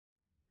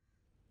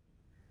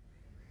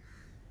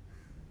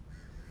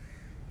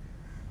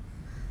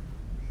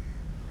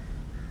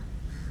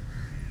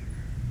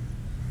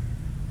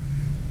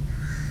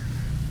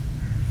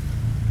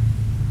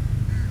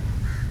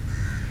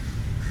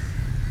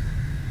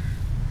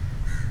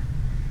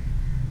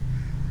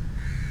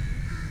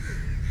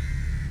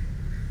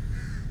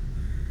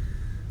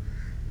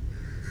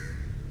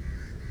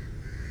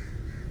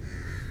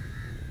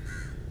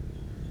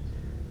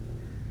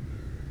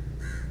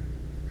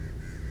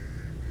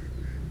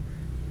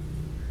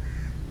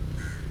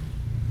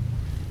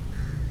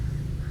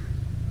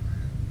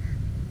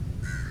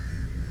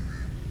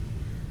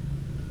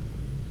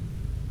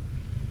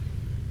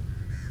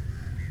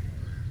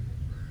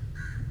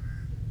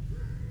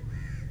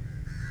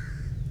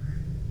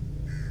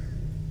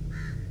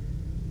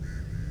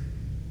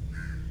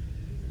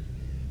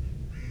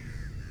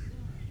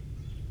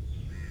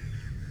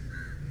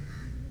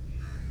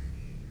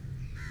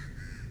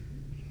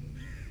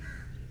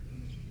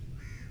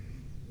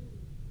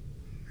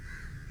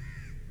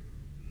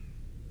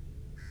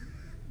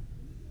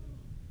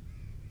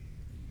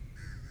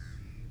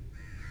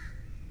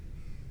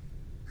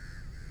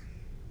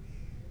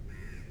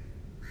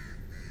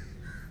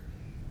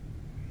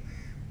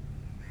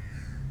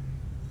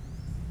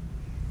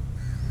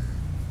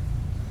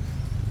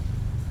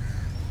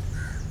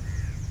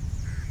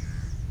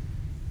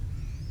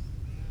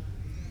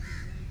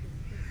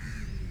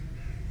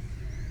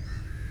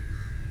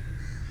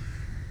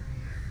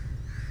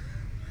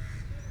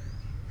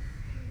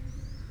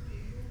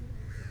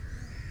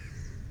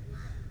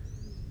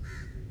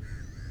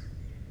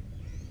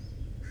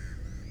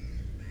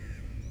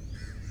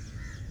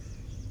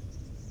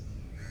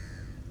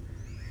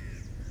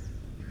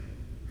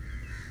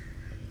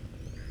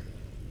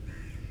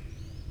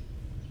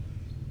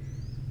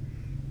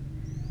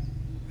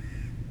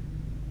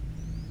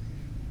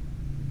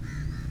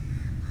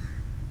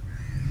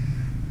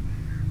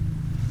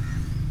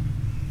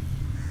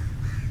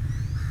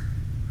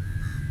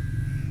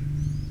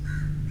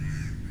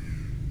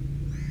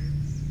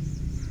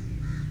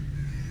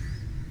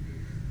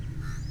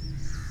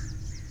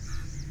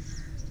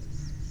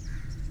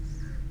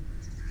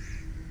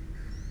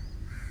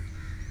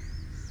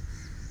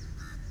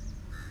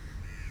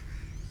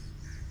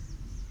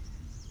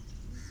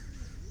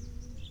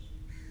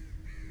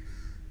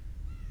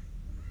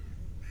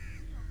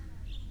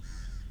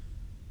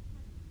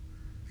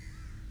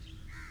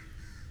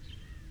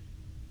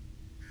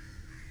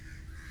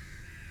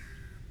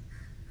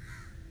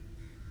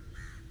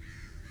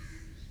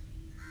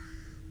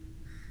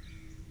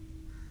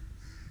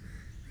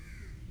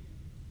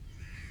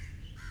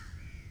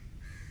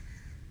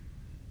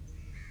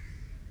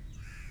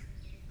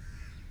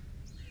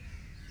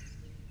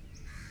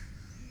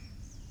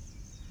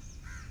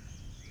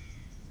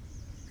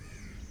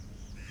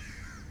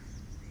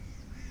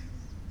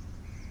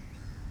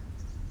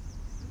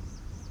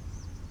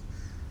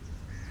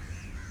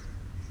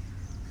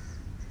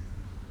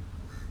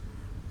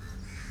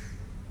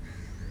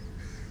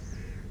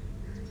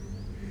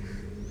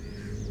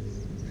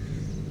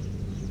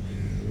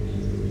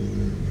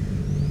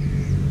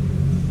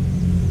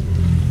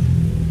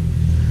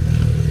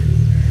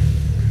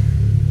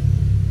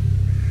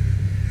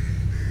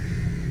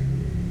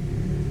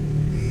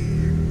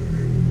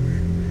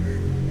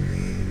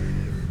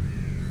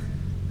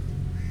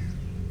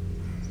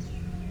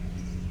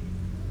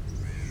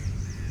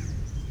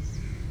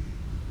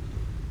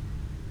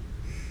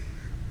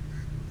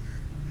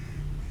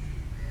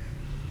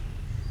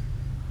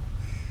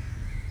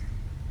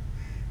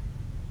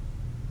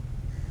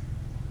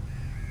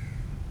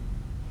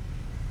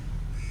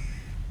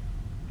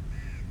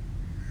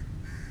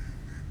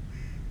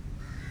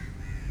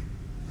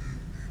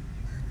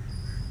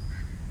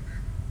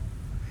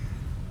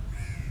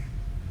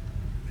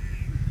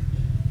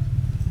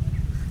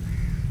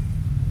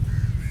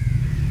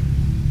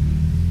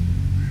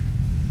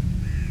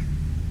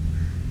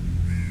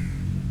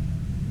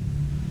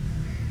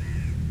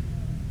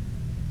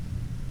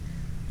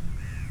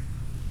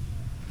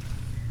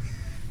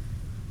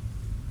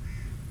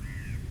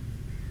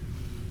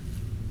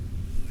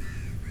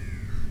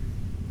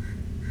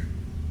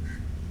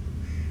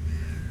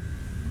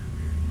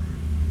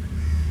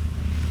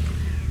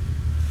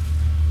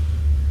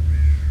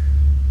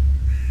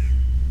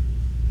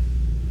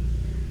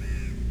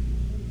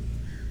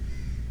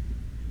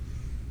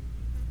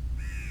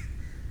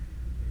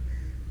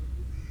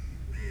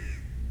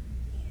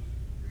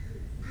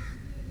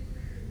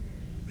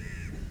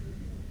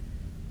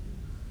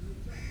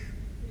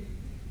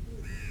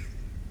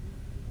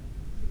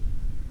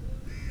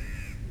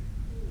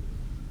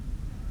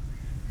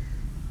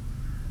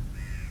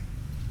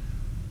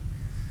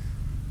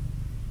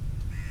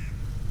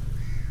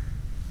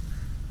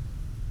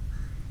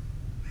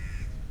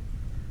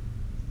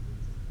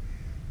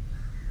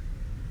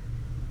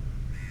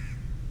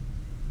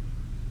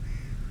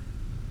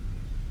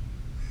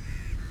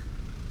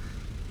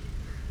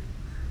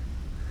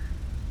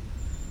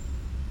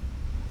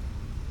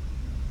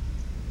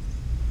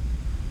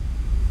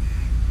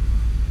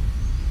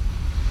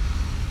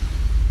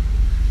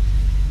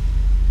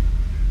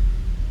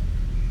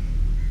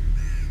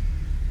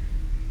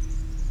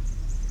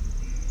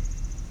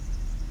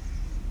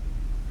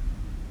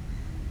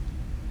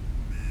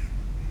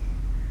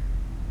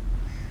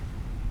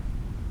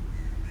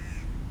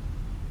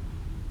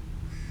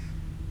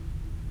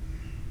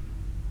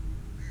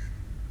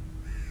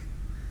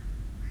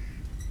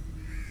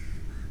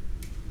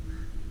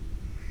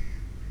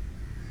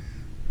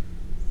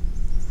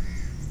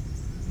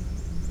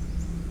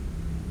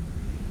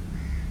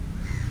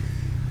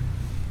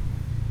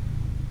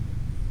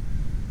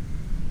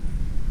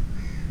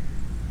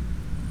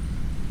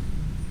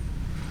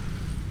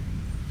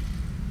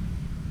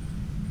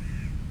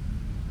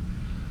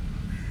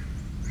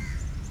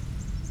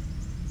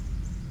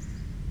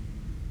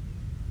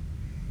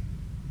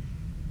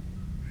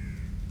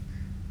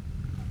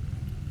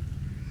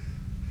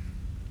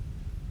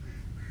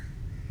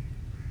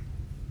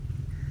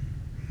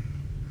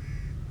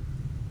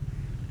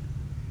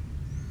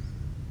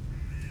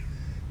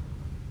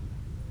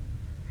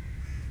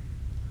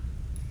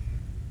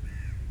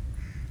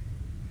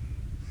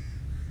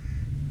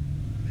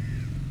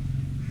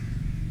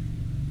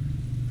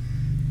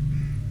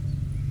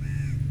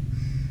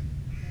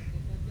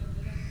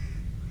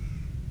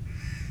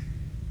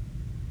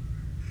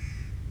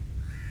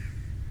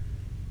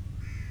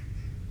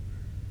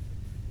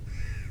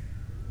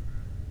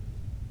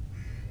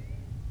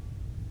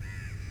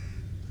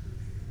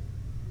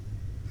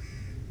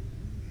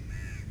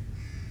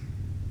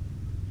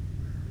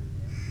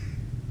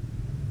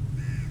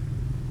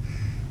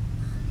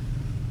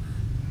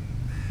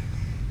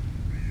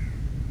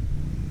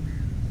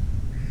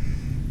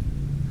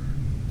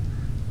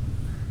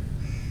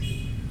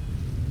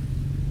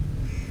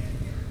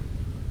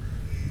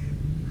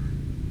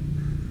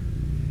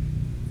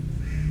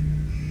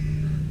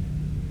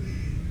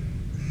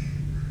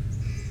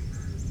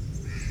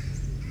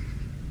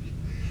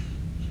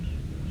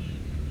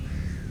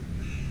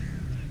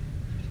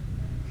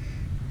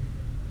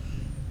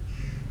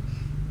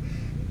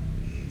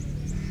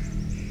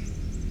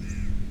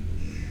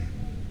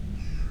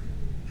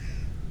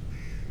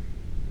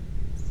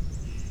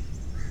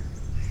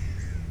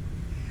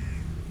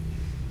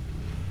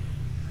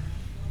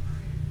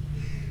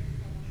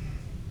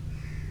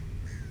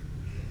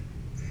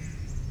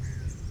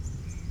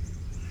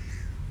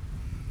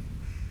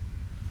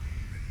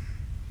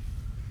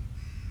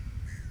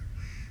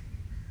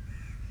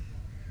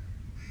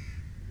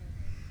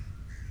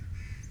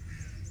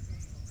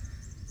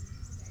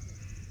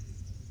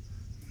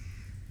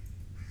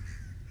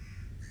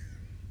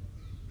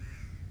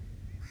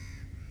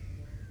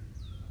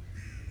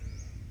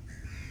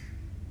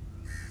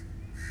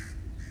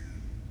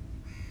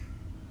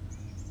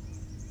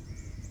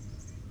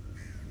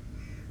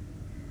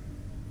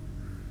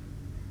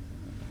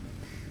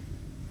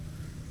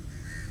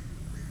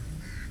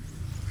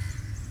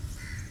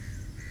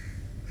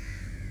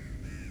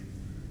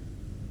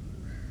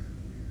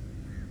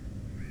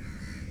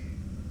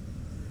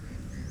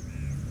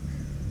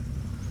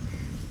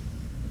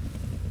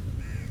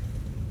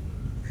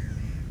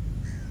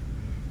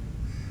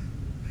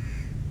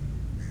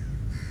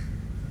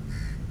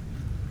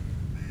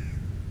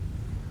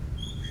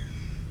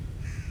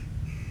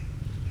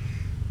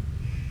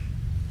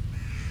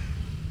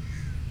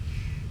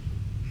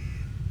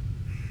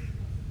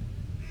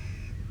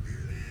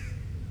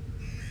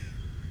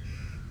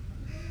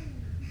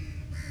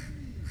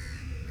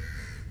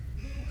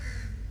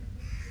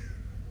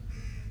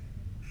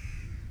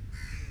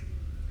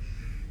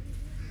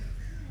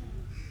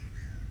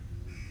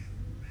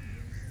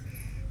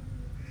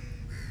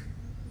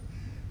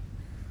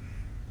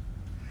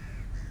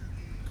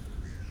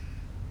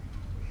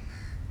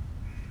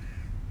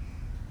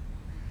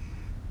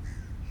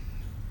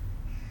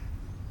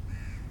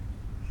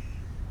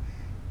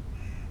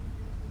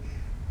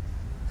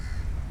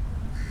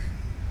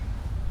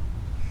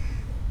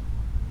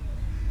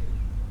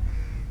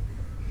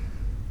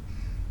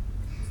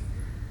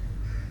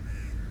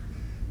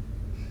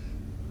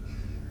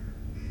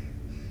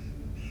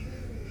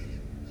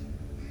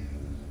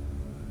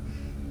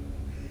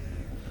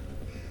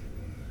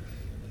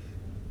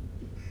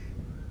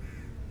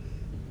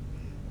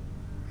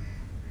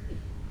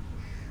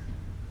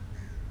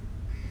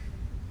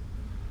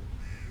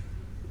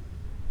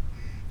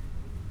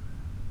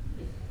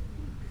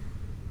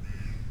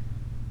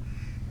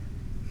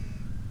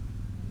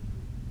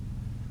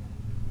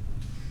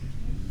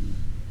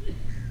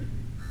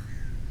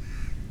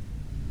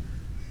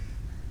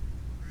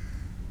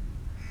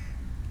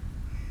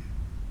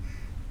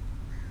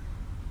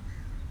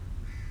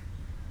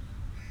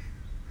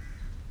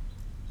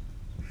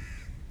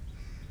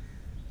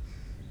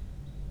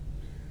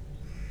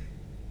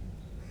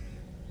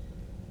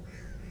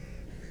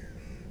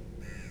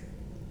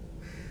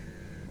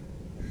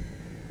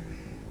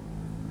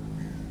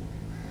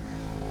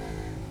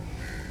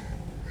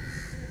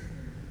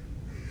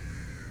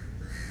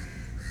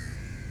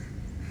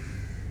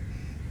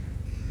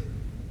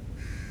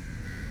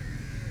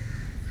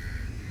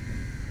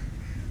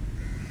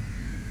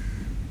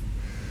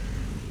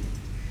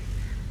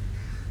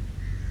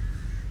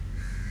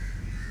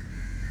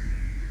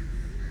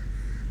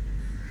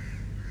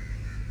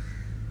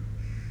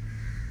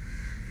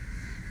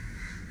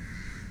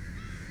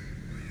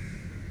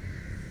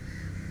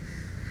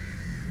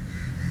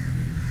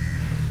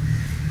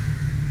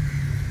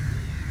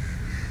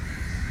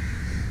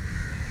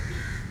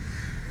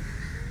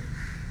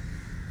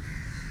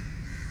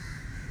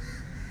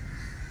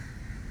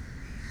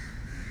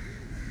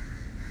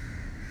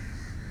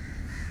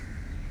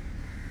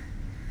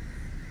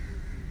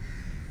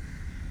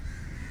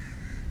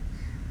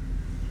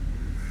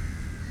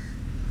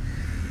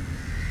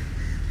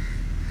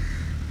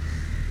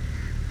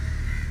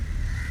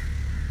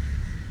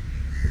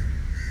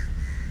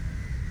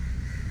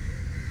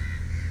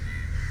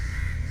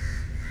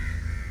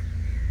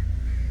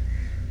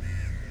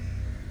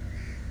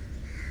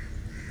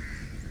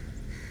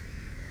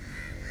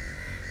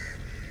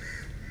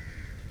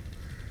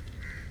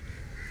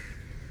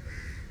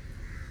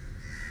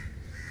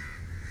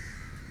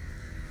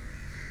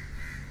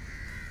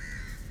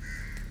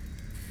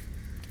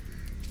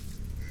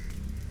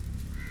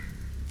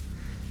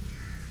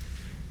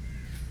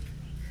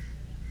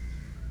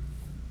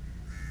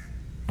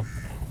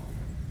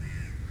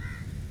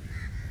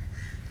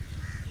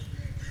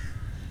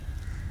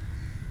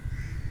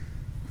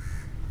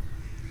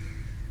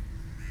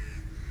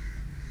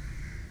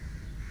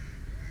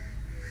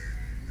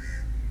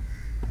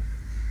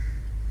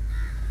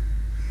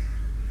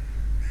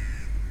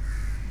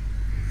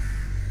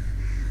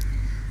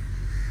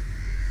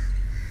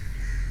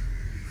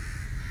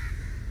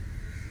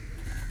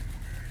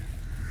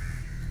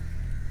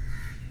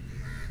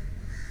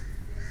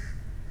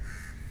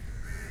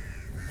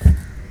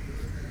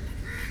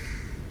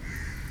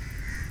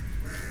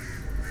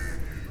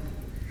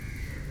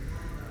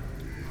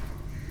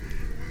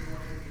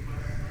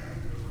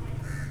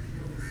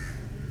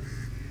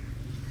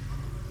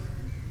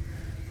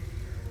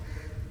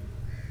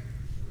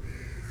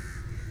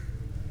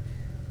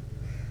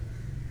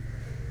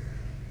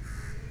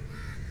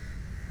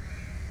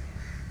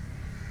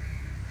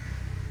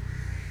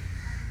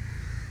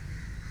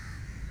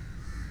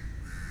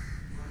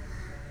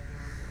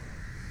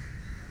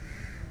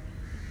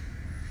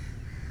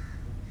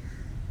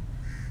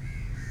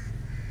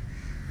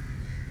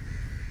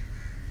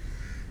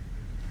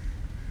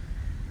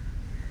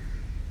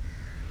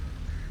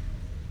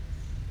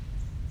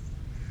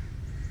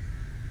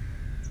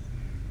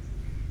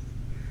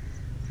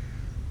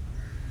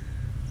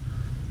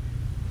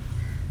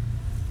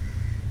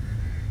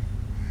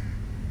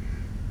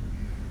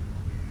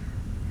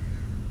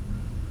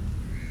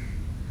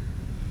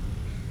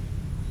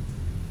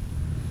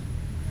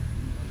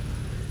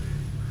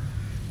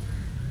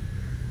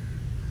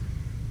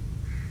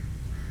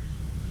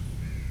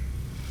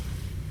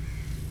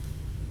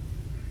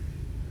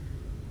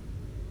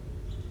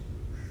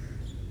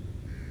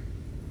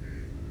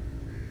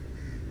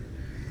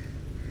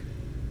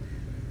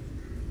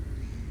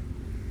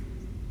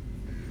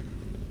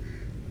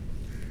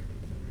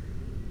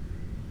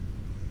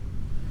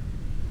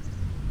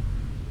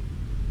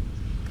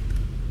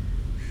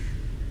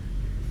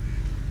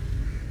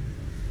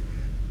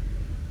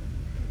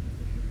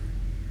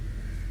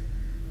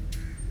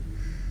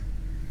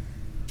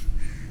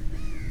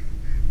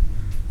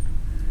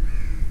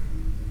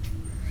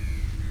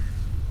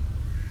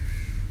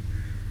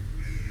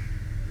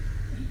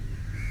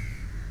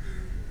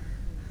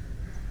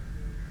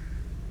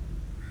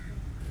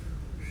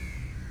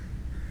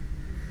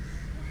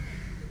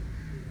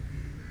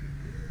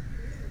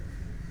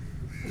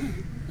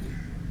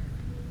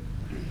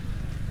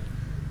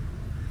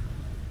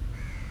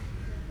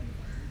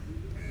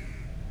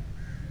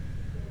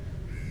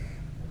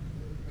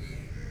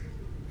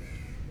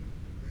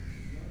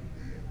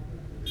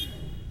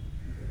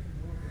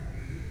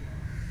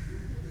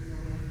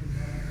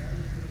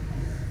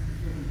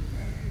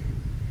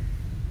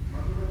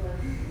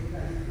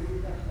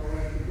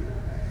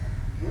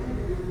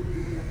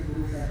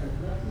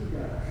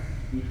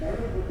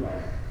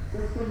flight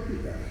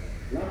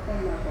 03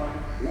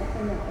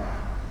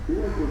 8888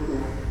 2010.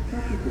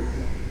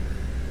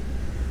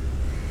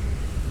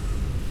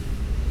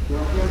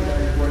 Tuan-tuan dan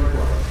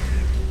puan-puan,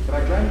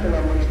 kerajaan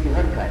telah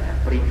mengisytiharkan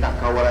Perintah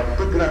Kawalan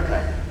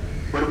Pergerakan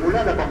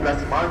bermula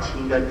 18 Mac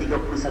hingga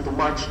 31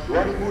 Mac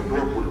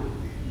 2020.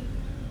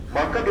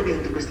 Maka demi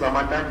untuk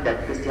keselamatan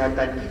dan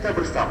kesihatan kita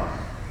bersama,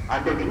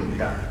 anda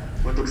diminta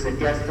untuk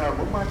sentiasa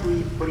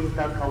mematuhi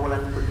Perintah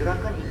Kawalan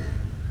Pergerakan ini.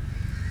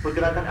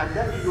 Pergerakan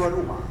anda di luar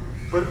rumah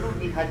perlu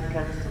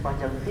dihadkan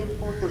sepanjang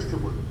tempoh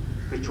tersebut,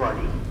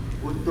 kecuali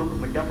untuk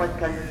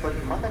mendapatkan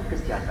perkhidmatan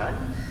kesihatan,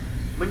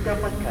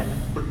 mendapatkan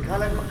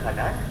bekalan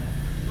makanan,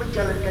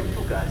 menjalankan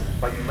tugas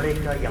bagi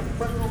mereka yang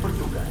perlu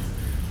bertugas.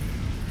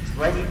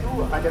 Selain itu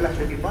adalah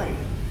lebih baik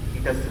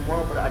kita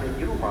semua berada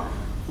di rumah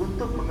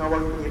untuk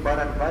mengawal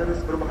penyebaran virus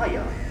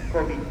berbahaya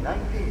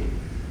COVID-19.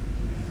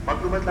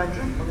 Maklumat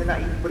lanjut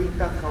mengenai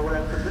Perintah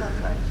Kawalan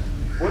Pergerakan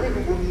boleh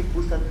hubungi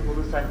Pusat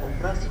Pengurusan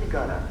Operasi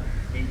Negara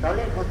di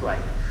talian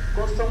hotline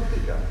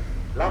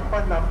 03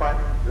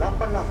 8888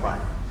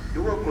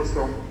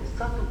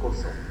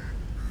 2010.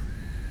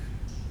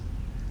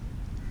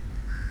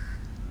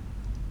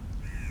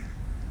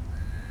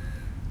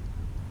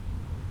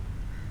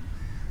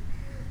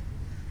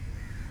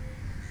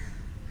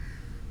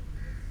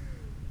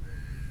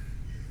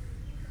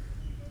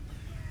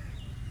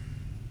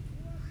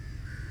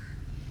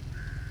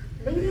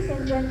 Ladies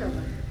and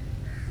gentlemen,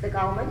 the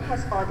government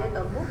has ordered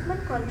a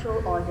movement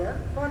control order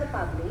for the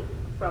public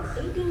from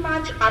 18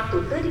 March up to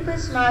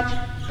 31st March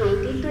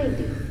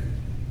 2020.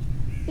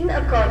 In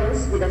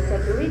accordance with the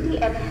security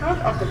and health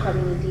of the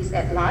communities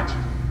at large,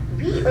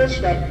 we urge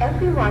that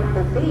everyone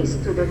obeys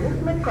to the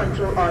movement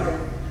control order.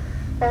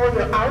 All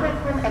your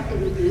out-of-home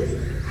activities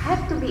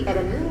have to be at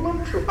a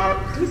minimum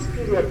throughout this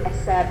period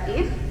except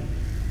if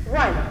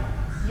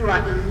 1. You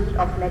are in need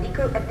of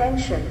medical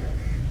attention.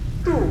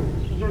 2.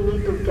 You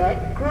need to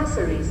get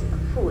groceries,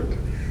 food.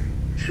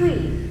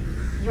 3.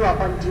 You are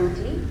on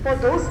duty for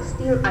those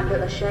still under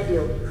a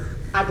schedule.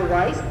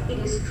 Otherwise, it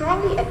is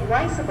strongly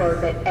advisable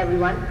that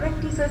everyone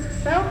practices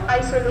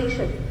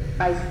self-isolation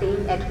by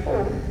staying at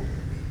home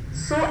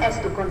so as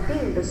to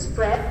contain the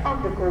spread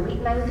of the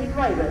COVID-19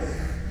 virus.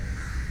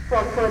 For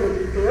further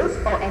details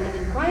or any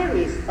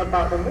inquiries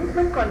about the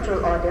movement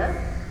control order,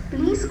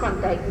 please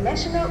contact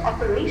National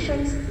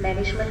Operations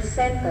Management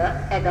Center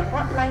at the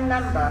hotline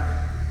number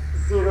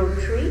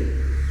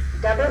 03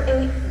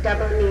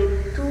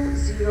 8888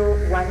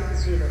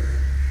 2010.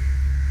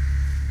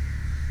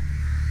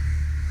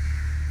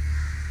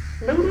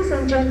 Ladies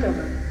and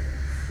gentlemen,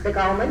 the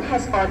government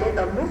has ordered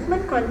a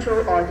movement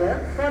control order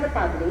for the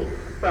public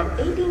from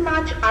 18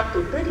 March up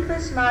to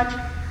 31st March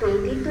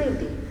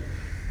 2020.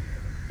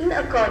 In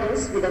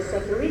accordance with the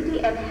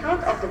security and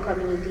health of the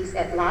communities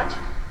at large,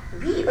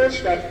 we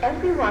urge that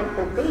everyone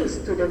obeys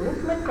to the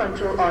movement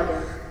control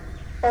order.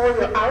 All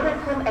your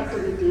out-of-home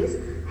activities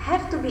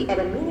have to be at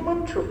a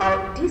minimum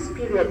throughout this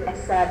period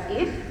except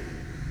if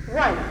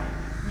 1.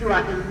 You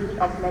are in need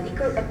of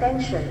medical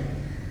attention.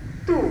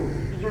 2.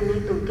 You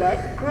need to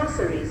get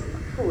groceries,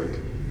 food.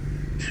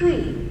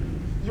 3.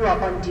 You are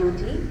on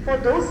duty for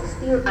those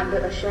still under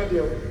a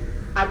schedule.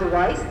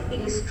 Otherwise,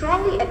 it is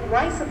strongly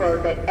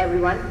advisable that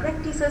everyone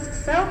practices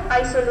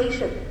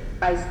self-isolation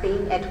by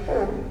staying at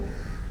home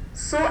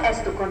so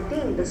as to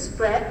contain the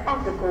spread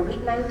of the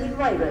COVID-19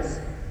 virus.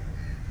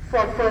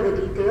 For further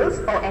details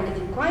or any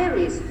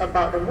inquiries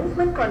about the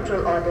movement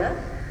control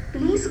order,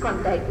 please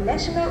contact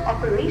National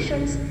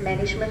Operations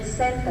Management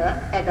Center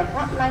at the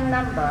hotline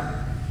number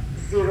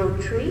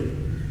 03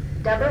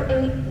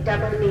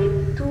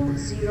 8888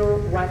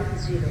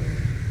 2010.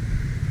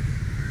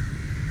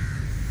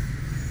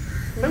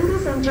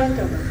 Ladies and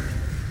gentlemen,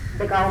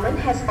 the government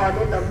has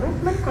ordered a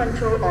movement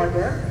control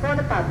order for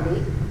the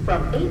public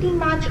from 18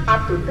 March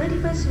up to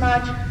 31st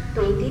March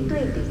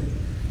 2020.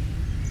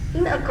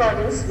 In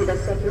accordance with the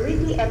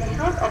security and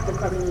health of the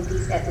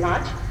communities at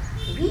large,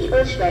 we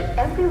urge that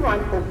everyone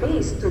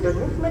obeys to the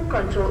movement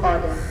control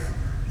order.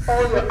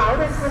 All your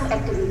out-of-home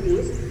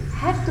activities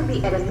have to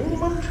be at a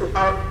minimum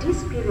throughout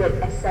this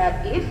period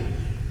except if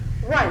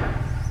 1.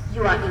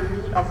 You are in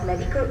need of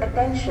medical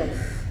attention.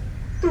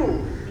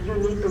 2. You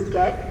need to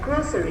get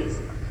groceries,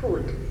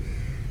 food.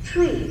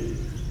 3.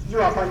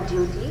 You are on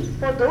duty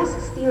for those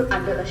still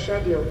under a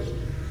schedule.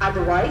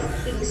 Otherwise,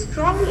 it is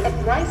strongly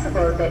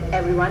advisable that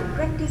everyone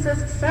practices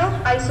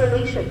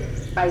self-isolation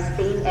by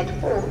staying at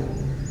home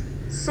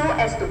so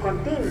as to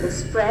contain the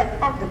spread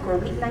of the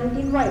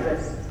COVID-19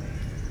 virus.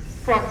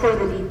 For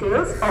further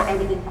details or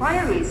any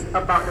inquiries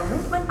about the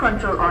movement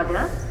control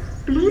order,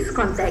 please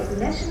contact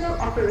National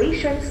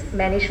Operations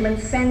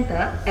Management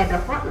Center at the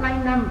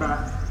hotline number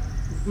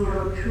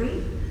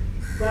 03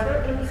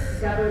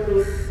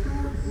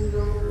 8888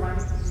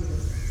 2010.